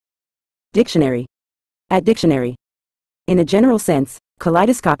Dictionary. At dictionary. In a general sense,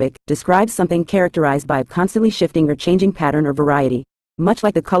 kaleidoscopic describes something characterized by a constantly shifting or changing pattern or variety, much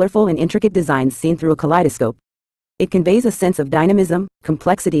like the colorful and intricate designs seen through a kaleidoscope. It conveys a sense of dynamism,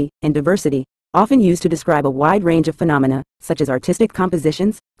 complexity, and diversity, often used to describe a wide range of phenomena, such as artistic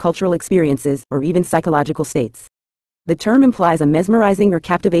compositions, cultural experiences, or even psychological states. The term implies a mesmerizing or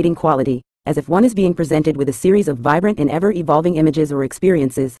captivating quality, as if one is being presented with a series of vibrant and ever-evolving images or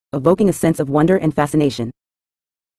experiences, evoking a sense of wonder and fascination.